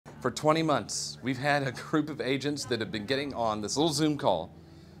For 20 months, we've had a group of agents that have been getting on this little Zoom call,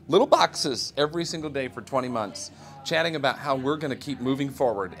 little boxes every single day for 20 months, chatting about how we're going to keep moving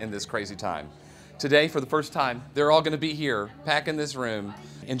forward in this crazy time. Today, for the first time, they're all going to be here, pack in this room.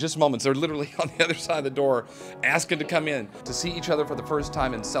 In just moments, they're literally on the other side of the door, asking to come in to see each other for the first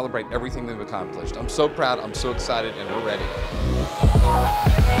time and celebrate everything they've accomplished. I'm so proud, I'm so excited, and we're ready.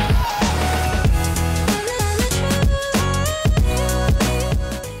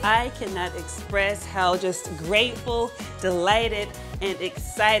 I cannot express how just grateful, delighted, and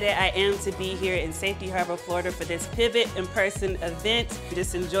excited I am to be here in Safety Harbor, Florida for this Pivot in-person event.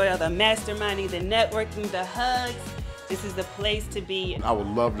 Just enjoy all the masterminding, the networking, the hugs. This is the place to be. I would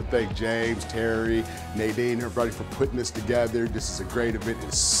love to thank James, Terry, Nadine, everybody for putting this together. This is a great event.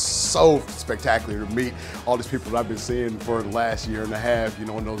 It's so spectacular to meet all these people that I've been seeing for the last year and a half, you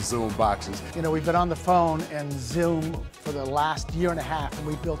know, in those Zoom boxes. You know, we've been on the phone and Zoom for the last year and a half, and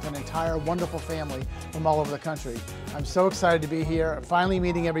we've built an entire wonderful family from all over the country. I'm so excited to be here. Finally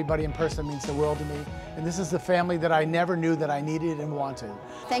meeting everybody in person means the world to me. And this is the family that I never knew that I needed and wanted.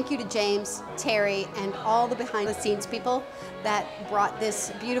 Thank you to James, Terry, and all the behind-the-scenes people that brought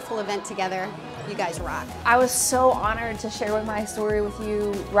this beautiful event together. You guys rock. I was so honored to share my story with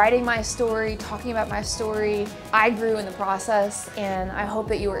you, writing my story, talking about my story. I grew in the process, and I hope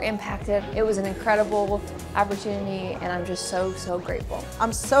that you were impacted. It was an incredible opportunity, and I'm just so, so grateful.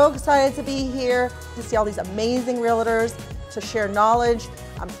 I'm so excited to be here, to see all these amazing realtors, to share knowledge.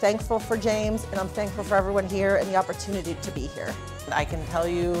 I'm thankful for James, and I'm thankful for everyone here and the opportunity to be here. I can tell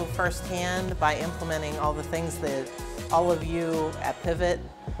you firsthand by implementing all the things that all of you at Pivot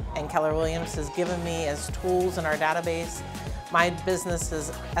and Keller Williams has given me as tools in our database, my business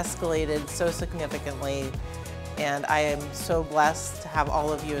has escalated so significantly, and I am so blessed to have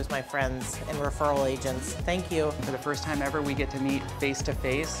all of you as my friends and referral agents. Thank you. For the first time ever, we get to meet face to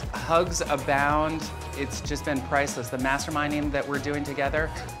face. Hugs abound. It's just been priceless. The masterminding that we're doing together,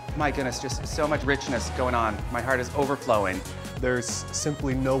 my goodness, just so much richness going on. My heart is overflowing. There's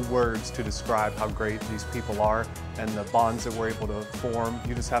simply no words to describe how great these people are and the bonds that we're able to form.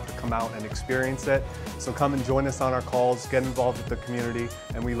 You just have to come out and experience it. So come and join us on our calls, get involved with the community,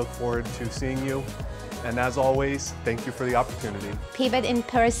 and we look forward to seeing you. And as always, thank you for the opportunity. Pivot in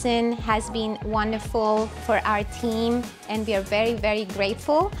person has been wonderful for our team, and we are very, very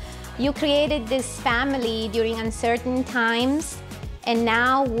grateful. You created this family during uncertain times, and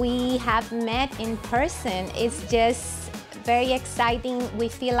now we have met in person. It's just very exciting. We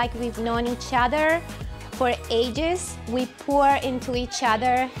feel like we've known each other for ages. We pour into each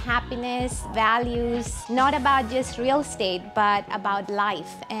other happiness, values, not about just real estate, but about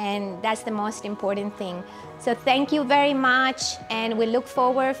life. And that's the most important thing. So thank you very much. And we look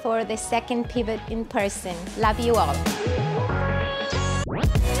forward for the second Pivot in person. Love you all.